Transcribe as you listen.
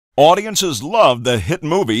Audiences loved the hit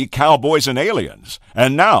movie Cowboys and Aliens.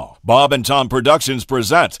 And now, Bob and Tom Productions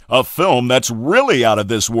present a film that's really out of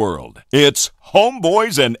this world. It's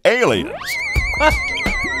Homeboys and Aliens.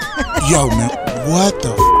 Yo, man, what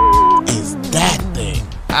the is that thing?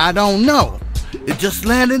 I don't know. It just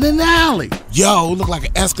landed in the alley. Yo, look like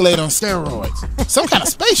an escalator on steroids. Some kind of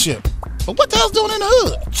spaceship. But what the hell's doing in the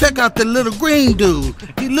hood? Check out the little green dude.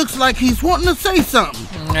 He looks like he's wanting to say something.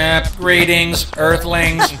 Greetings,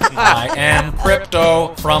 Earthlings. I am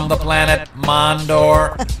Crypto from the planet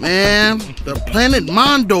Mondor. Man, the planet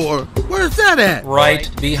Mondor. Where's that at? Right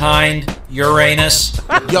behind Uranus.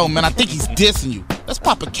 Yo, man, I think he's dissing you. Let's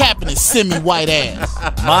pop a cap in his semi-white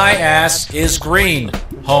ass. My ass is green,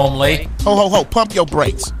 homely. Ho, pump your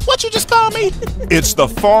brakes. What you just call me? It's the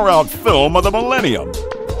far-out film of the millennium.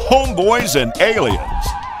 Homeboys and Aliens.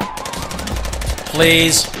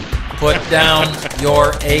 Please put down your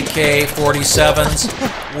AK-47s.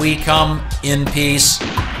 We come in peace.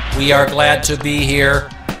 We are glad to be here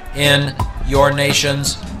in your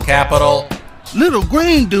nation's capital. Little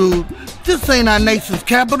green dude, this ain't our nation's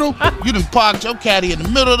capital. You done parked your caddy in the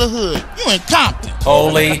middle of the hood. You in Compton.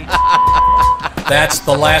 Holy, that's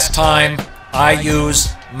the last time I use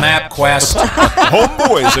MapQuest.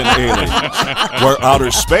 Homeboys and Aliens, where outer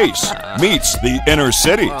space meets the inner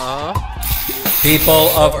city. People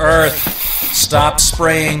of Earth, stop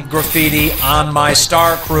spraying graffiti on my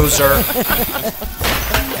Star Cruiser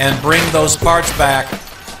and bring those parts back.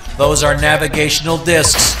 Those are navigational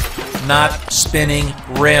discs, not spinning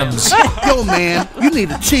rims. Yo, man, you need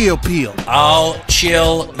a chill pill. I'll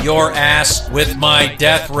chill your ass with my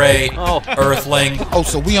death ray, Earthling. Oh,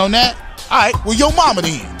 so we on that? All right, well, yo mama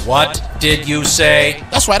then. What did you say?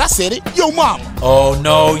 That's right, I said it. Yo mama. Oh,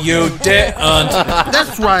 no, you didn't.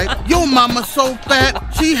 That's right. Your mama's so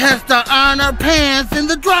fat, she has to iron her pants in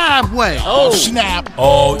the driveway. Oh, snap.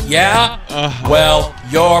 Oh, yeah? Well,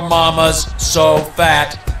 your mama's so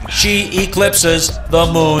fat, she eclipses the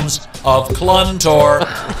moons of Cluntor.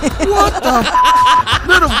 What the?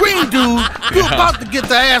 Little green dude, you about to get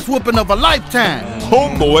the ass whooping of a lifetime.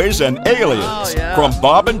 Homeboys and Aliens from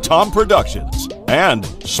Bob and Tom Productions. And,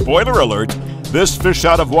 spoiler alert, this fish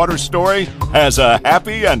out of water story has a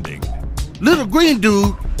happy ending. Little green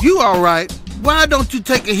dude, you alright. Why don't you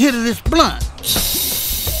take a hit of this blunt?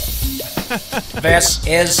 This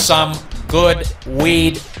is some good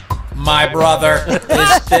weed, my brother.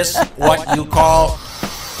 Is this what you call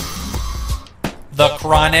the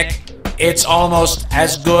chronic? It's almost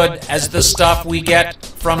as good as the stuff we get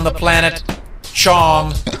from the planet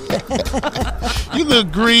Chong. You little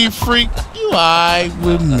green freak. You alright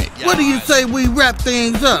with me. What do you say we wrap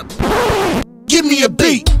things up? Give me a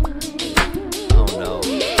beat.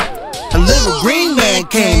 A little green man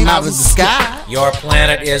came out of the sky. Your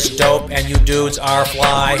planet is dope and you dudes are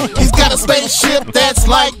fly. He's got a spaceship that's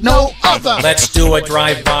like no other. Let's do a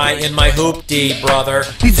drive-by in my hoopty, brother.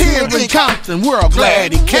 He's here in Compton, we're all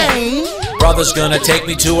glad he came. Brother's gonna take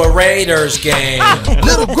me to a Raiders game.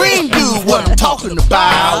 Little green dude, what I'm talking Now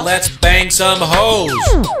about. let's bang some hoes.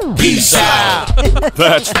 Peace out.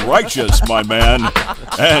 That's righteous, my man.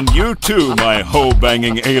 And you too, my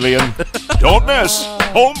hoe-banging alien. Don't miss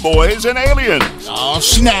Homeboys and Aliens. Oh,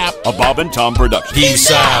 snap. A Bob and Tom production. Peace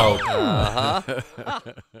out.